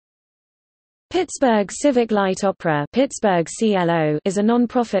Pittsburgh Civic Light Opera Pittsburgh CLO is a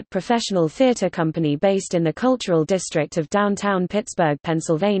non-profit professional theater company based in the Cultural District of downtown Pittsburgh,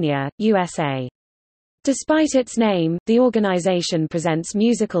 Pennsylvania, USA. Despite its name, the organization presents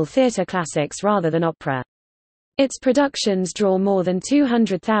musical theater classics rather than opera. Its productions draw more than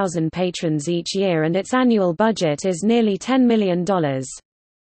 200,000 patrons each year and its annual budget is nearly $10 million.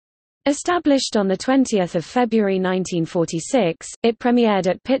 Established on 20 February 1946, it premiered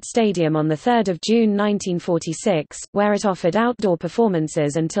at Pitt Stadium on 3 June 1946, where it offered outdoor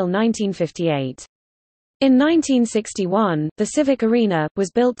performances until 1958. In 1961, the Civic Arena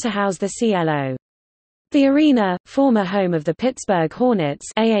was built to house the CLO. The arena, former home of the Pittsburgh Hornets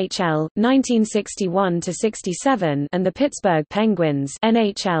AHL, 1961–67, and the Pittsburgh Penguins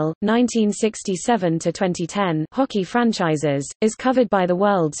NHL, 1967–2010 hockey franchises, is covered by the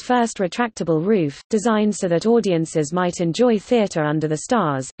world's first retractable roof, designed so that audiences might enjoy theater under the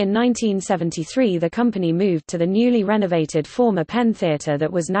stars. In 1973, the company moved to the newly renovated former Penn Theater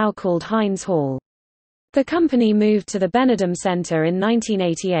that was now called Heinz Hall. The company moved to the Benedum Center in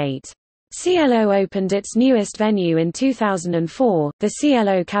 1988. CLO opened its newest venue in 2004, the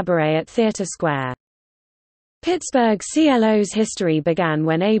CLO Cabaret at Theater Square. Pittsburgh CLO's history began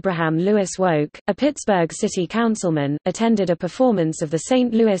when Abraham Lewis Woke, a Pittsburgh city councilman, attended a performance of the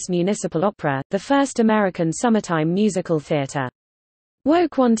St. Louis Municipal Opera, the first American summertime musical theater.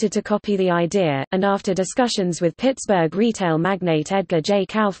 Woke wanted to copy the idea, and after discussions with Pittsburgh retail magnate Edgar J.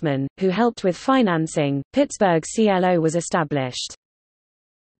 Kaufman, who helped with financing, Pittsburgh CLO was established.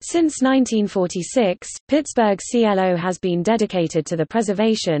 Since 1946, Pittsburgh CLO has been dedicated to the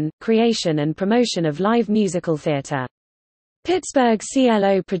preservation, creation and promotion of live musical theater. Pittsburgh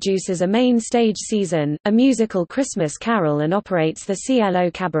CLO produces a main stage season, a musical Christmas carol and operates the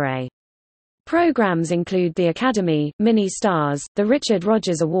CLO Cabaret. Programs include the Academy, Mini Stars, the Richard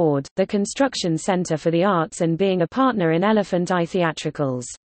Rogers Award, the Construction Center for the Arts and being a partner in Elephant Eye Theatricals.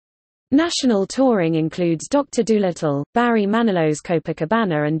 National touring includes Dr. Dolittle, Barry Manilow's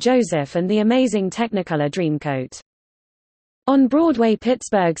Copacabana and Joseph and the Amazing Technicolor Dreamcoat. On Broadway,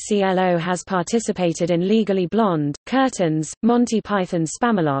 Pittsburgh CLO has participated in Legally Blonde, Curtains, Monty Python's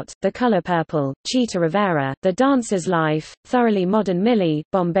Spamalot, The Color Purple, Cheetah Rivera, The Dancer's Life, Thoroughly Modern Millie,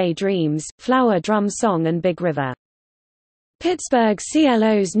 Bombay Dreams, Flower Drum Song and Big River. Pittsburgh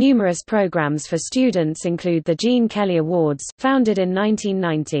CLO's numerous programs for students include the Gene Kelly Awards, founded in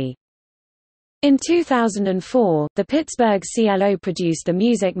 1990. In 2004, the Pittsburgh CLO produced The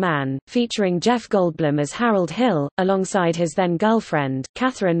Music Man, featuring Jeff Goldblum as Harold Hill, alongside his then-girlfriend,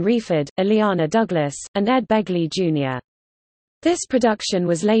 Catherine Reeford, Ileana Douglas, and Ed Begley Jr. This production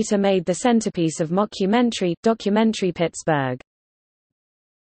was later made the centerpiece of documentary Pittsburgh.